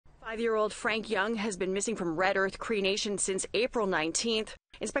5-year-old Frank Young has been missing from Red Earth Cree Nation since April 19th.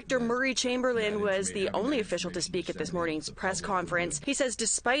 Inspector Murray Chamberlain was the only official to speak at this morning's press conference. He says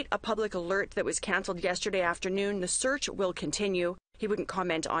despite a public alert that was cancelled yesterday afternoon, the search will continue. He wouldn't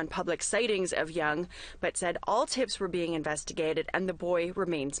comment on public sightings of Young, but said all tips were being investigated and the boy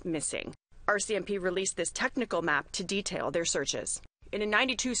remains missing. RCMP released this technical map to detail their searches. In a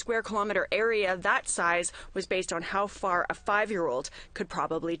 92 square kilometre area that size was based on how far a 5-year-old could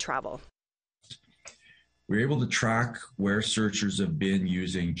probably travel. We're able to track where searchers have been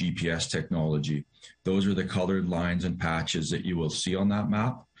using GPS technology. Those are the colored lines and patches that you will see on that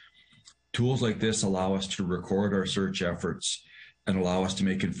map. Tools like this allow us to record our search efforts and allow us to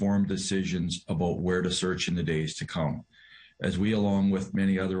make informed decisions about where to search in the days to come. As we, along with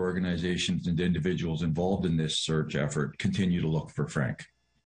many other organizations and individuals involved in this search effort, continue to look for Frank.